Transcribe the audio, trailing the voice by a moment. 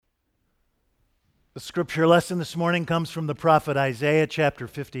The scripture lesson this morning comes from the prophet Isaiah chapter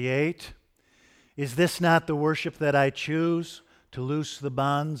 58. Is this not the worship that I choose? To loose the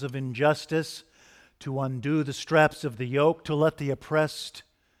bonds of injustice, to undo the straps of the yoke, to let the oppressed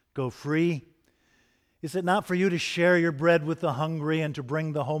go free? Is it not for you to share your bread with the hungry and to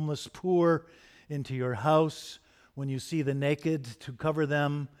bring the homeless poor into your house? When you see the naked, to cover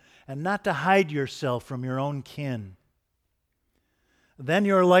them, and not to hide yourself from your own kin? Then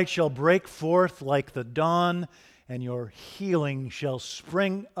your light shall break forth like the dawn, and your healing shall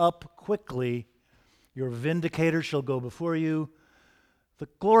spring up quickly. Your vindicator shall go before you. The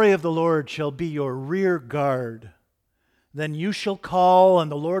glory of the Lord shall be your rear guard. Then you shall call, and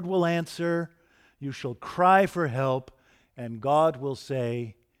the Lord will answer. You shall cry for help, and God will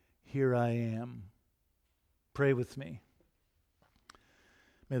say, "Here I am." Pray with me.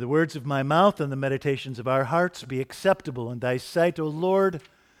 May the words of my mouth and the meditations of our hearts be acceptable in thy sight, O Lord,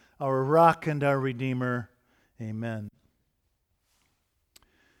 our rock and our redeemer. Amen.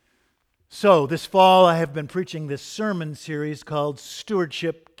 So, this fall I have been preaching this sermon series called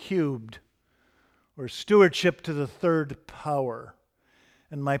Stewardship Cubed, or Stewardship to the Third Power.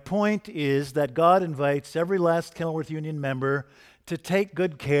 And my point is that God invites every last Kenilworth Union member to take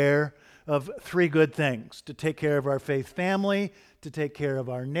good care of three good things: to take care of our faith family, to take care of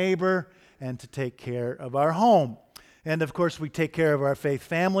our neighbor, and to take care of our home. And of course, we take care of our faith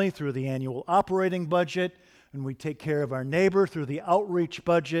family through the annual operating budget, and we take care of our neighbor through the outreach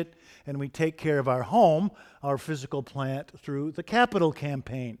budget, and we take care of our home, our physical plant, through the capital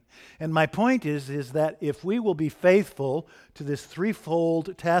campaign. And my point is that if we will be faithful to this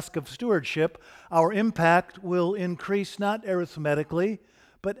threefold task of stewardship, our impact will increase not arithmetically,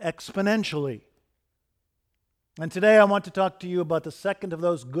 but exponentially. And today I want to talk to you about the second of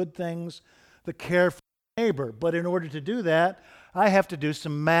those good things, the care for the neighbor. But in order to do that, I have to do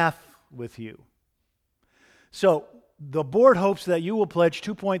some math with you. So the board hopes that you will pledge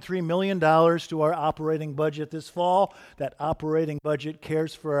 $2.3 million to our operating budget this fall. That operating budget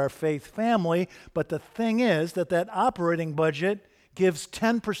cares for our faith family. But the thing is that operating budget gives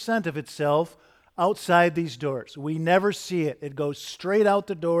 10% of itself outside these doors. We never see it. It goes straight out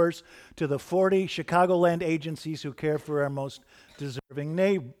the doors to the 40 Chicagoland agencies who care for our most deserving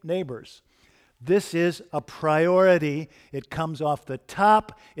neighbors. This is a priority. It comes off the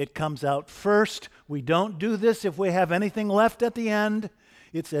top. It comes out first. We don't do this if we have anything left at the end.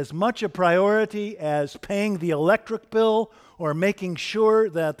 It's as much a priority as paying the electric bill or making sure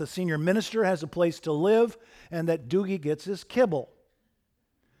that the senior minister has a place to live and that Doogie gets his kibble.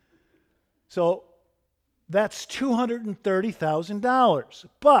 So that's $230,000.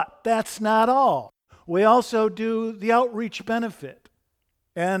 But that's not all. We also do the outreach benefit.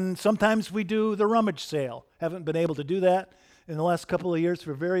 And sometimes we do the rummage sale. Haven't been able to do that in the last couple of years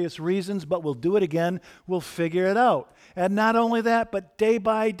for various reasons, but we'll do it again. We'll figure it out. And not only that, but Day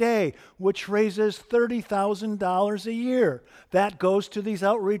by Day, which raises $30,000 a year. That goes to these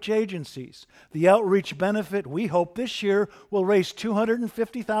outreach agencies. The outreach benefit, we hope this year, will raise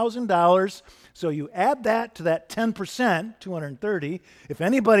 $250,000. So you add that to that 10%, 230. If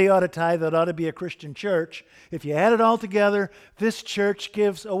anybody ought to tithe, that ought to be a Christian church. If you add it all together, this church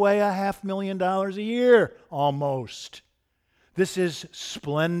gives away $500,000 a year, almost. This is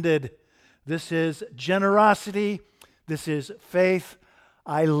splendid. This is generosity. This is faith.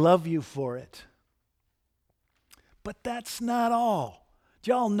 I love you for it. But that's not all.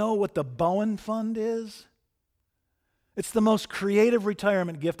 Do y'all know what the Bowen Fund is? It's the most creative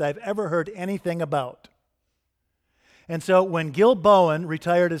retirement gift I've ever heard anything about. And so when Gil Bowen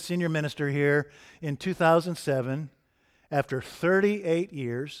retired as senior minister here in 2007, after 38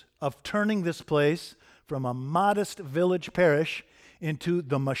 years of turning this place from a modest village parish into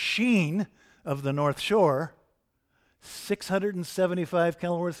the machine of the North Shore, 675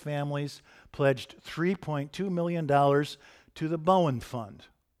 Kenilworth families pledged $3.2 million to the Bowen Fund.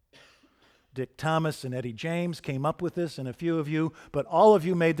 Dick Thomas and Eddie James came up with this, and a few of you, but all of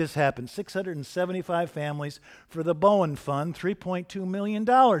you made this happen. 675 families for the Bowen Fund, $3.2 million.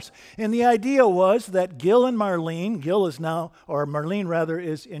 And the idea was that Gil and Marlene, Marlene rather,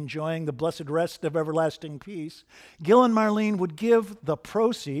 is enjoying the blessed rest of everlasting peace. Gil and Marlene would give the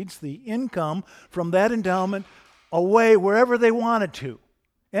proceeds, the income from that endowment, away wherever they wanted to.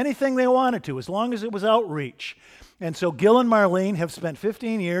 Anything they wanted to, as long as it was outreach. And so Gil and Marlene have spent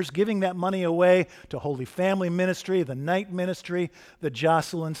 15 years giving that money away to Holy Family Ministry, the Night Ministry, the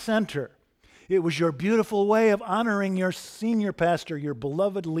Jocelyn Center. It was your beautiful way of honoring your senior pastor, your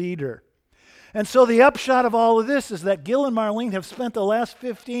beloved leader. And so the upshot of all of this is that Gil and Marlene have spent the last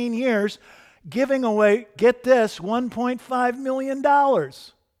 15 years giving away, get this, $1.5 million.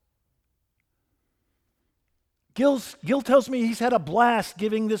 Gil tells me he's had a blast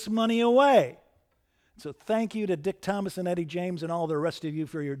giving this money away. So thank you to Dick Thomas and Eddie James and all the rest of you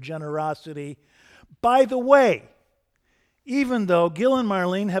for your generosity. By the way, even though Gil and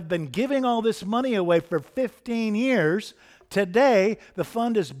Marlene have been giving all this money away for 15 years, today the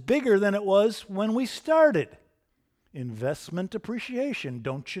fund is bigger than it was when we started. Investment appreciation,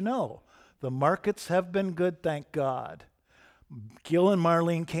 don't you know? The markets have been good, thank God. Gil and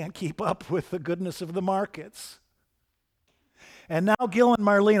Marlene can't keep up with the goodness of the markets. And now Gil and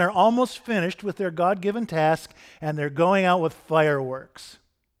Marlene are almost finished with their God-given task, and they're going out with fireworks.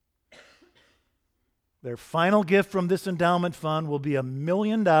 Their final gift from this endowment fund will be $1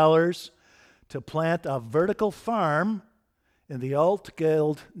 million to plant a vertical farm in the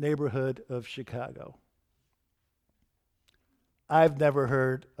Altgeld neighborhood of Chicago. I've never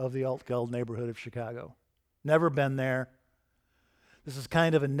heard of the Altgeld neighborhood of Chicago. Never been there. This is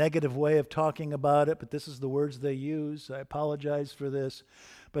kind of a negative way of talking about it, but this is the words they use. I apologize for this.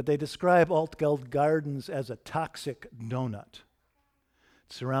 But they describe Altgeld Gardens as a toxic donut.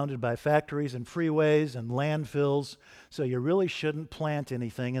 It's surrounded by factories and freeways and landfills, so you really shouldn't plant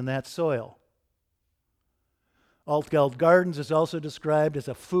anything in that soil. Altgeld Gardens is also described as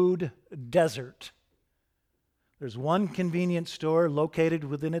a food desert. There's one convenience store located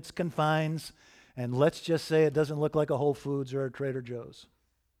within its confines, and let's just say it doesn't look like a Whole Foods or a Trader Joe's.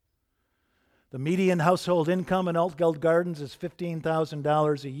 The median household income in Altgeld Gardens is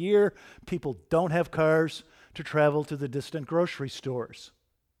 $15,000 a year. People don't have cars to travel to the distant grocery stores.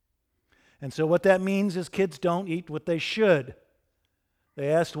 And so what that means is kids don't eat what they should. They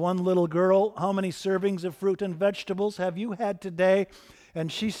asked one little girl, how many servings of fruit and vegetables have you had today?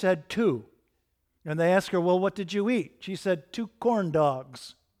 And she said 2. And they asked her, well, what did you eat? She said 2 corn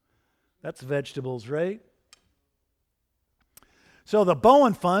dogs. That's vegetables, right? So the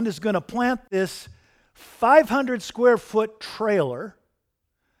Bowen Fund is going to plant this 500 square foot trailer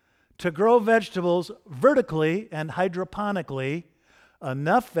to grow vegetables vertically and hydroponically,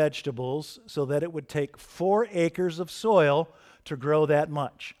 enough vegetables so that it would take 4 acres of soil to grow that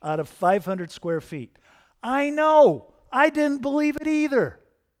much out of 500 square feet. I know, I didn't believe it either.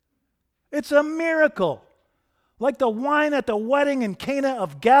 It's a miracle. Like the wine at the wedding in Cana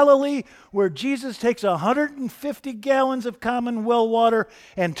of Galilee, where Jesus takes 150 gallons of common well water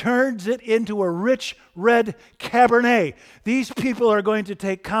and turns it into a rich red Cabernet. These people are going to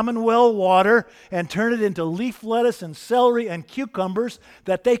take common well water and turn it into leaf lettuce and celery and cucumbers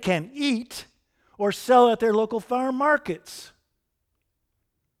that they can eat or sell at their local farm markets.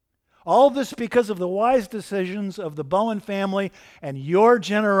 All this because of the wise decisions of the Bowen family and your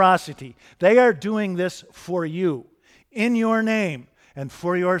generosity. They are doing this for you, in your name, and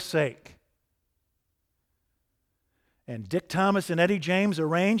for your sake. And Dick Thomas and Eddie James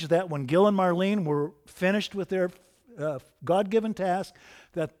arranged that when Gil and Marlene were finished with their God-given task,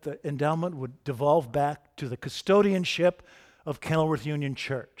 that the endowment would devolve back to the custodianship of Kenilworth Union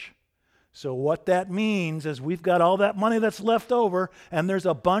Church. So what that means is we've got all that money that's left over, and there's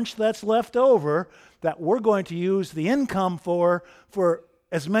a bunch that's left over that we're going to use the income for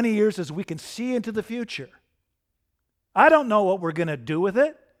as many years as we can see into the future. I don't know what we're going to do with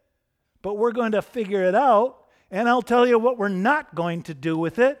it, but we're going to figure it out, and I'll tell you what we're not going to do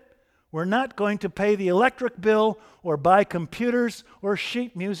with it. We're not going to pay the electric bill or buy computers or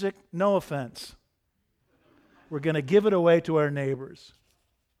sheet music, no offense. We're going to give it away to our neighbors.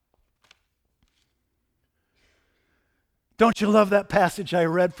 Don't you love that passage I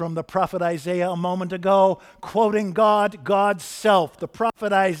read from the prophet Isaiah a moment ago, quoting God, God's self? The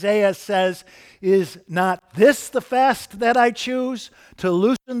prophet Isaiah says, is not this the fast that I choose? To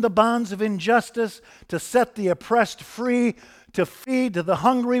loosen the bonds of injustice, to set the oppressed free, to feed the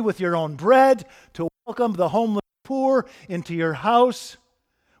hungry with your own bread, to welcome the homeless poor into your house.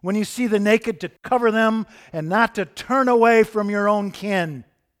 When you see the naked, to cover them and not to turn away from your own kin.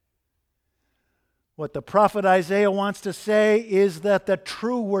 What the prophet Isaiah wants to say is that the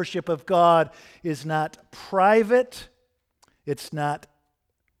true worship of God is not private, it's not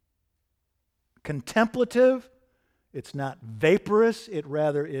contemplative, it's not vaporous, it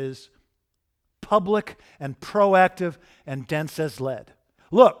rather is public and proactive and dense as lead.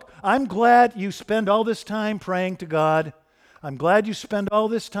 Look, I'm glad you spend all this time praying to God. I'm glad you spend all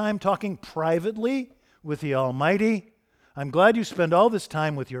this time talking privately with the Almighty. I'm glad you spend all this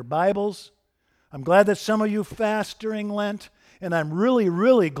time with your Bibles. I'm glad that some of you fast during Lent, and I'm really,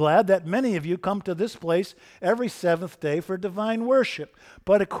 really glad that many of you come to this place every seventh day for divine worship.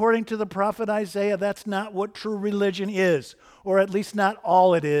 But according to the prophet Isaiah, that's not what true religion is, or at least not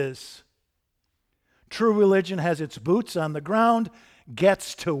all it is. True religion has its boots on the ground,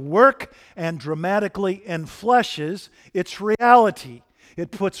 gets to work and dramatically enfleshes its reality.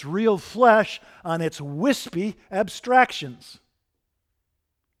 It puts real flesh on its wispy abstractions.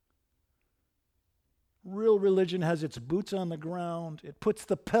 Real religion has its boots on the ground. It puts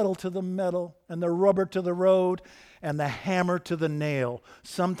the pedal to the metal and the rubber to the road and the hammer to the nail,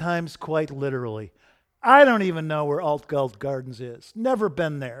 sometimes quite literally. I don't even know where Altgeld Gardens is. Never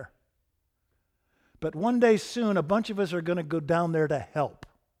been there. But one day soon, a bunch of us are going to go down there to help.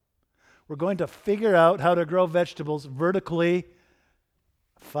 We're going to figure out how to grow vegetables vertically,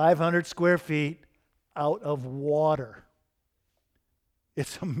 500 square feet, out of water.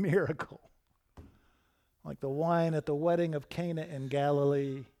 It's a miracle. Like the wine at the wedding of Cana in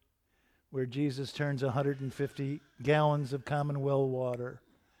Galilee, where Jesus turns 150 gallons of common well water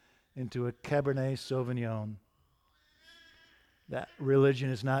into a Cabernet Sauvignon. That religion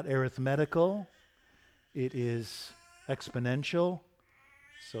is not arithmetical. It is exponential.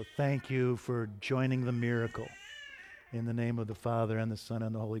 So thank you for joining the miracle. In the name of the Father, and the Son,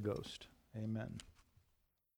 and the Holy Ghost. Amen.